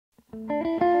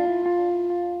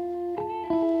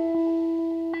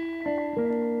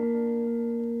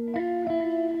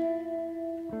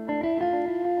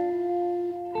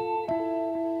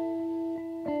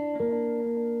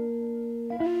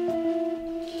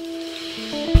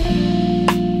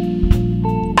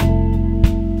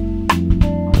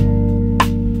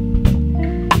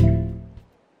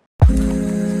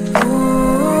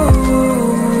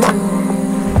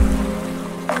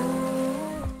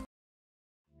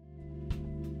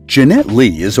Jeanette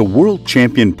Lee is a world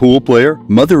champion pool player,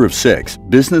 mother of 6,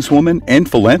 businesswoman, and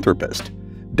philanthropist.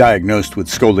 Diagnosed with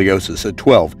scoliosis at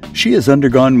 12, she has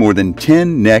undergone more than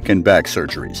 10 neck and back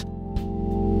surgeries.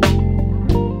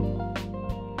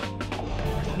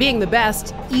 Being the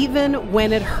best, even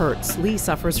when it hurts, Lee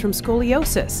suffers from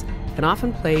scoliosis and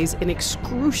often plays in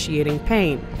excruciating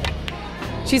pain.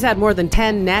 She's had more than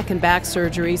 10 neck and back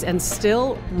surgeries and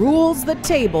still rules the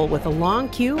table with a long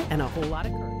queue and a whole lot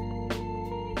of courage.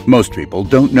 Most people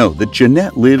don't know that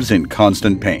Jeanette lives in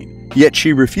constant pain, yet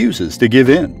she refuses to give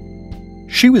in.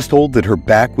 She was told that her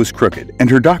back was crooked and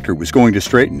her doctor was going to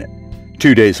straighten it.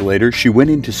 2 days later, she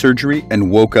went into surgery and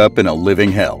woke up in a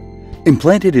living hell.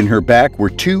 Implanted in her back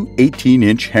were 2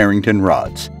 18-inch Harrington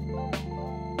rods.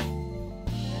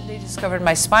 They discovered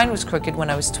my spine was crooked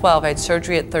when I was 12. I had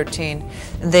surgery at 13.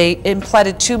 And they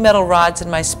implanted 2 metal rods in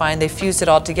my spine. They fused it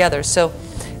all together. So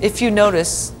if you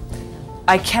notice,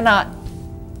 I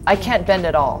can't bend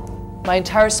at all. My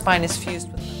entire spine is fused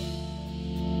with them.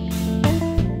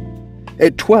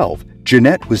 At 12,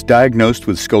 Jeanette was diagnosed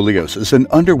with scoliosis and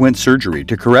underwent surgery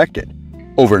to correct it.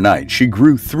 Overnight, she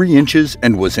grew 3 inches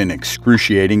and was in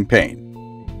excruciating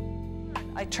pain.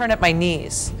 I turn at my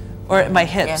knees or at my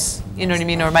hips, you know what I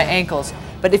mean, or my ankles.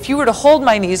 But if you were to hold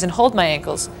my knees and hold my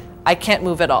ankles, I can't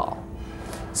move at all.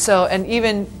 So, and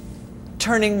even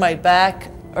turning my back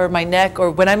or my neck, or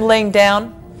when I'm laying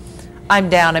down, I'm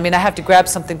down. I mean, I have to grab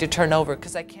something to turn over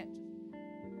because I can't.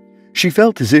 She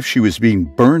felt as if she was being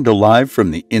burned alive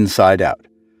from the inside out.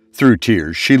 Through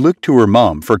tears, she looked to her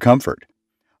mom for comfort.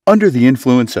 Under the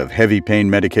influence of heavy pain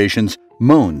medications,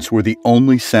 moans were the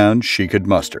only sound she could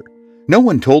muster. No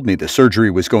one told me the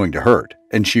surgery was going to hurt,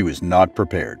 and she was not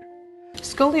prepared.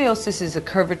 Scoliosis is a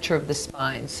curvature of the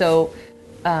spine. So,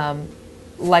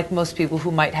 like most people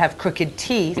who might have crooked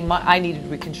teeth, I needed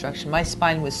reconstruction. My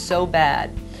spine was so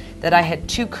bad that I had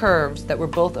 2 curves that were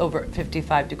both over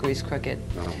 55 degrees crooked.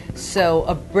 So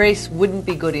a brace wouldn't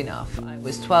be good enough. I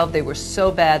was 12, they were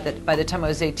so bad that by the time I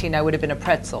was 18, I would have been a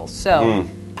pretzel. So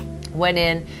went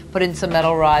in, put in some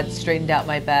metal rods, straightened out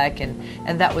my back,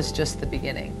 and that was just the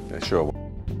beginning. Sure.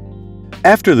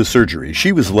 After the surgery,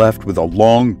 she was left with a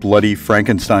long, bloody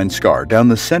Frankenstein scar down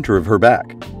the center of her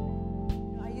back.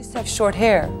 I used to have short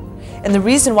hair. And the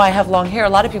reason why I have long hair, a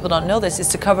lot of people don't know this, is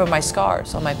to cover my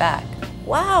scars on my back.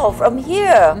 Wow, from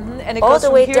here, And it all goes the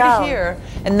from way here down. to here.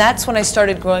 And that's when I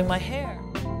started growing my hair.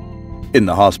 In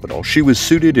the hospital, she was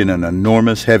suited in an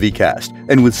enormous heavy cast,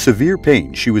 and with severe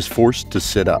pain, she was forced to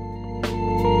sit up.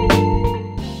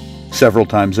 Several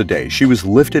times a day, she was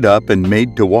lifted up and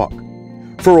made to walk.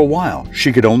 For a while,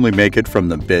 she could only make it from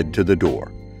the bed to the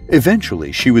door.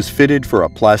 Eventually, she was fitted for a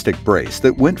plastic brace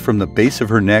that went from the base of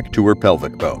her neck to her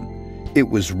pelvic bone. It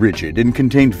was rigid and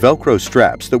contained Velcro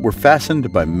straps that were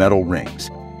fastened by metal rings.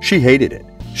 She hated it.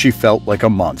 She felt like a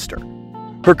monster.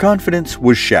 Her confidence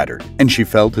was shattered, and she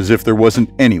felt as if there wasn't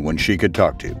anyone she could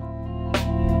talk to.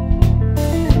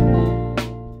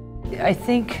 I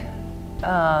think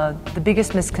the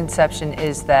biggest misconception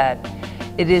is that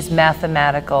it is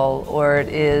mathematical or it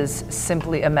is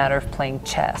simply a matter of playing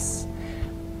chess.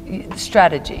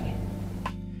 Strategy.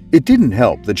 It didn't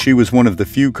help that she was one of the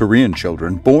few Korean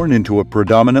children born into a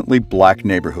predominantly black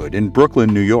neighborhood in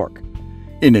Brooklyn, New York.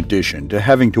 In addition to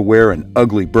having to wear an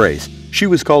ugly brace, she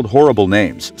was called horrible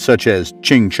names such as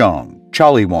Ching Chong,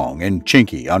 Charlie Wong, and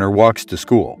Chinky on her walks to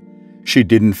school. She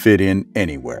didn't fit in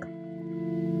anywhere.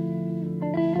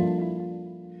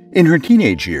 In her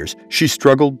teenage years, she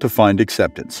struggled to find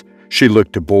acceptance. She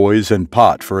looked to boys and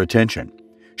pot for attention.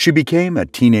 She became a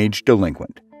teenage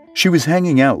delinquent. She was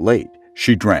hanging out late.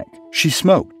 She drank. She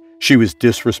smoked. She was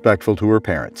disrespectful to her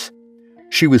parents.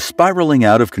 She was spiraling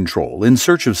out of control in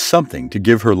search of something to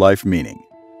give her life meaning.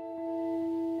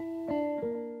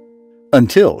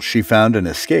 Until she found an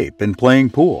escape in playing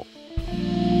pool.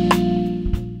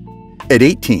 At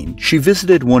 18, she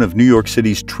visited one of New York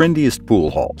City's trendiest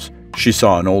pool halls. She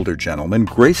saw an older gentleman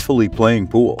gracefully playing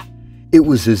pool. It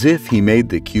was as if he made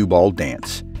the cue ball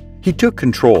dance. He took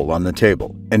control on the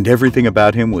table, and everything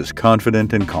about him was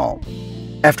confident and calm.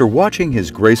 After watching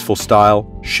his graceful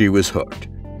style, she was hooked.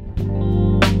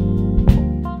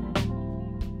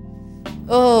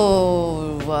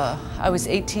 I was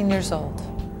 18 years old,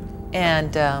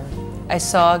 and I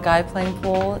saw a guy playing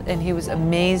pool, and he was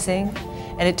amazing.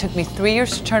 And it took me 3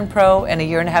 years to turn pro, and a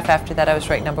year and a half after that, I was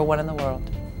ranked #1 in the world.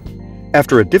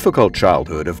 After a difficult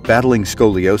childhood of battling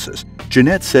scoliosis,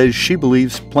 Jeanette says she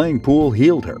believes playing pool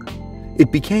healed her.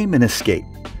 It became an escape.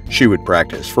 She would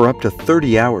practice for up to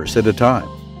 30 hours at a time.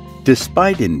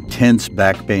 Despite intense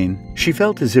back pain, she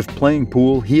felt as if playing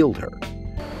pool healed her.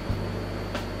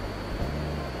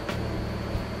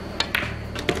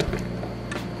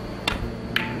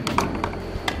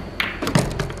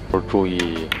 后注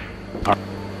意耳。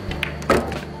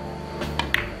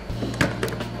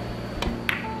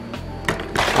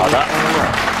好的，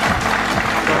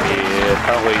你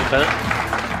翻回一分。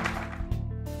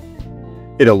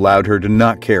 It allowed her to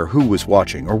not care who was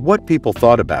watching or what people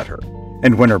thought about her.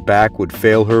 And when her back would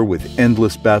fail her with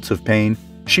endless bouts of pain,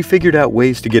 she figured out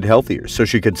ways to get healthier so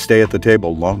she could stay at the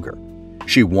table longer.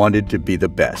 She wanted to be the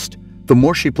best. The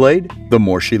more she played, the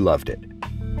more she loved it.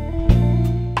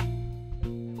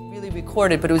 Really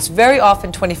recorded, but it was very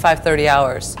often 25, 30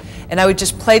 hours. And I would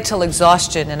just play till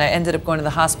exhaustion, and I ended up going to the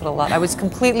hospital a lot. I was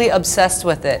completely obsessed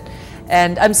with it.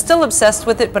 And I'm still obsessed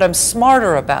with it, but I'm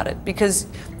smarter about it because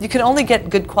you can only get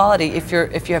good quality if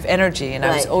you have energy, and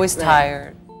I was always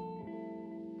tired.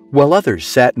 While others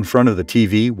sat in front of the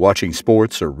TV watching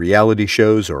sports or reality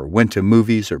shows or went to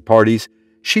movies or parties,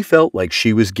 she felt like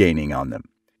she was gaining on them.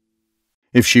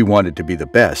 If she wanted to be the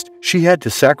best, she had to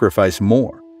sacrifice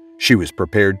more. She was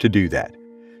prepared to do that.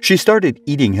 She started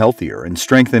eating healthier and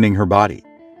strengthening her body.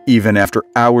 Even after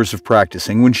hours of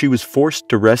practicing, when she was forced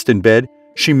to rest in bed,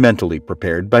 she mentally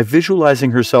prepared by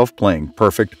visualizing herself playing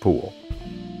perfect pool.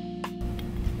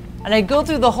 And I go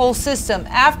through the whole system.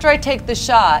 After I take the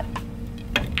shot,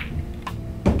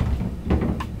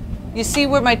 you see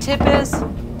where my tip is?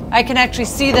 I can actually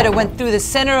see that it went through the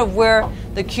center of where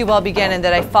the cue ball began and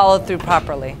that I followed through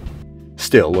properly.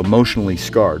 Still emotionally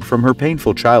scarred from her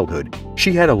painful childhood,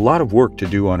 she had a lot of work to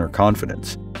do on her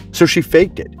confidence. So she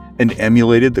faked it and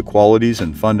emulated the qualities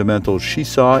and fundamentals she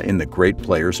saw in the great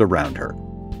players around her.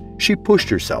 She pushed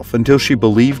herself until she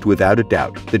believed without a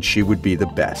doubt that she would be the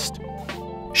best.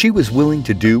 She was willing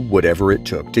to do whatever it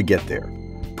took to get there.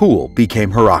 Pool became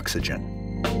her oxygen.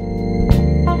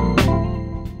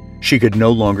 She could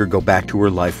no longer go back to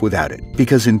her life without it,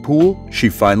 because in pool, she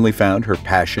finally found her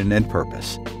passion and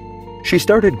purpose. She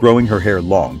started growing her hair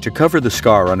long to cover the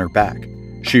scar on her back.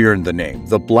 She earned the name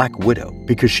the Black Widow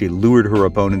because she lured her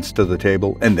opponents to the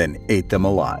table and then ate them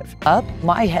alive. Up,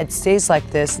 my head stays like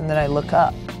this, and then I look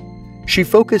up. She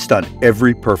focused on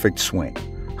every perfect swing.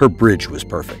 Her bridge was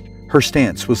perfect. Her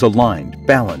stance was aligned,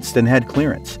 balanced, and had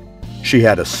clearance. She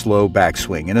had a slow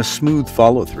backswing and a smooth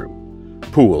follow-through.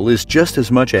 Pool is just as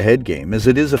much a head game as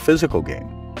it is a physical game.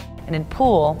 And in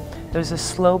pool, there's a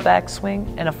slow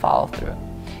backswing and a follow-through.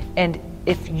 And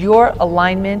if your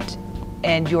alignment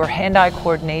and your hand-eye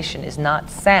coordination is not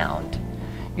sound,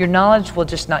 your knowledge will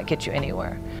just not get you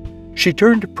anywhere. She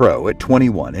turned pro at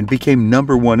 21 and became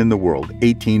 #1 in the world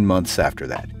 18 months after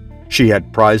that. She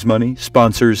had prize money,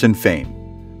 sponsors, and fame.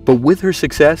 But with her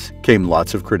success came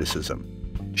lots of criticism.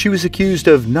 She was accused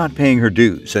of not paying her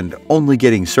dues and only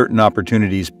getting certain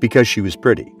opportunities because she was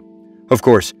pretty. Of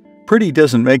course, pretty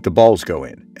doesn't make the balls go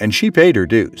in, and she paid her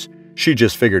dues. She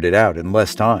just figured it out in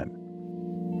less time.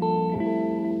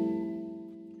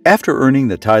 After earning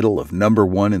the title of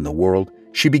 #1 in the world,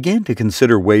 she began to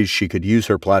consider ways she could use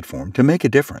her platform to make a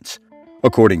difference.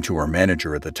 According to her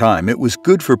manager at the time, it was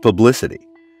good for publicity.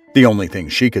 The only thing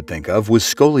she could think of was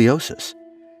scoliosis.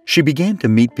 She began to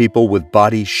meet people with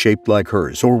bodies shaped like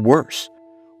hers or worse.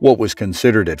 What was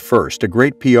considered at first a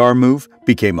great PR move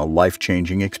became a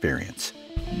life-changing experience.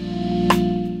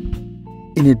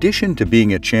 In addition to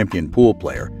being a champion pool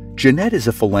player, Jeanette is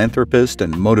a philanthropist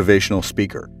and motivational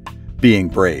speaker. Being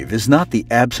brave is not the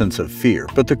absence of fear,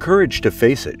 but the courage to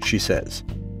face it, she says.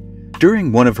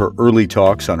 During one of her early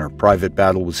talks on her private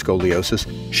battle with scoliosis,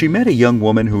 she met a young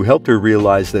woman who helped her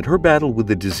realize that her battle with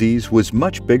the disease was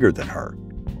much bigger than her.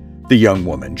 The young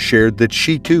woman shared that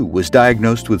she too was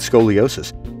diagnosed with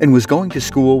scoliosis and was going to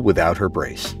school without her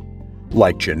brace.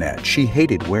 Like Jeanette, she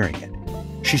hated wearing it.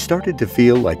 She started to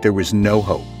feel like there was no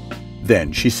hope.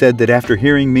 Then she said that after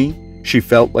hearing me, she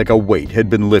felt like a weight had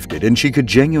been lifted and she could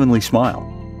genuinely smile.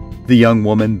 The young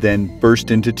woman then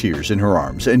burst into tears in her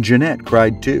arms, and Jeanette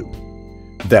cried too.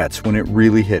 That's when it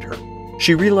really hit her.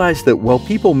 She realized that while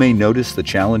people may notice the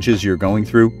challenges you're going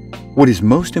through, what is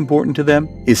most important to them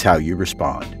is how you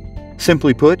respond.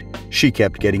 Simply put, she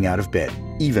kept getting out of bed,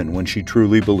 even when she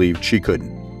truly believed she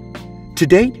couldn't. To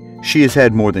date, she has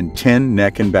had more than 10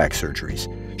 neck and back surgeries.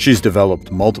 She's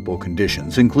developed multiple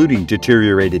conditions, including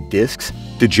deteriorated discs,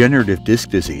 degenerative disc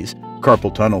disease,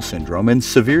 carpal tunnel syndrome, and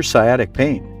severe sciatic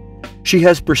pain. She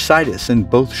has bursitis in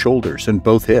both shoulders and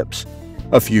both hips.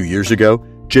 A few years ago,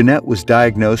 Jeanette was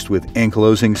diagnosed with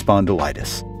ankylosing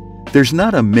spondylitis. There's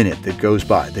not a minute that goes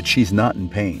by that she's not in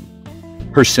pain.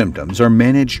 Her symptoms are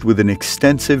managed with an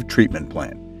extensive treatment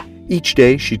plan. Each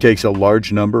day, she takes a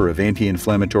large number of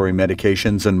anti-inflammatory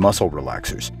medications and muscle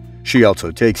relaxers. She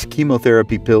also takes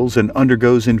chemotherapy pills and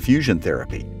undergoes infusion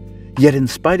therapy. Yet in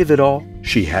spite of it all,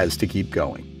 she has to keep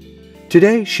going.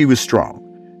 Today, she was strong.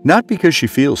 Not because she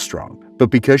feels strong, but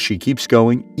because she keeps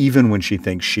going even when she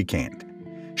thinks she can't.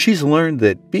 She's learned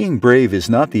that being brave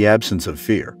is not the absence of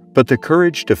fear, but the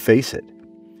courage to face it.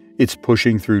 It's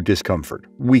pushing through discomfort,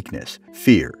 weakness,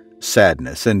 fear,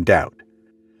 sadness, and doubt.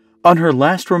 On her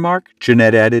last remark,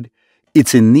 Jeanette added,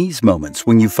 "It's in these moments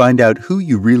when you find out who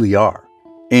you really are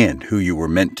and who you were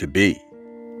meant to be."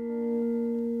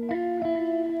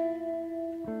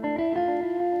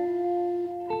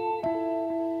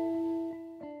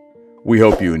 We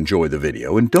hope you enjoy the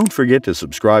video and don't forget to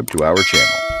subscribe to our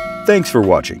channel. Thanks for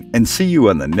watching and see you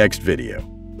on the next video.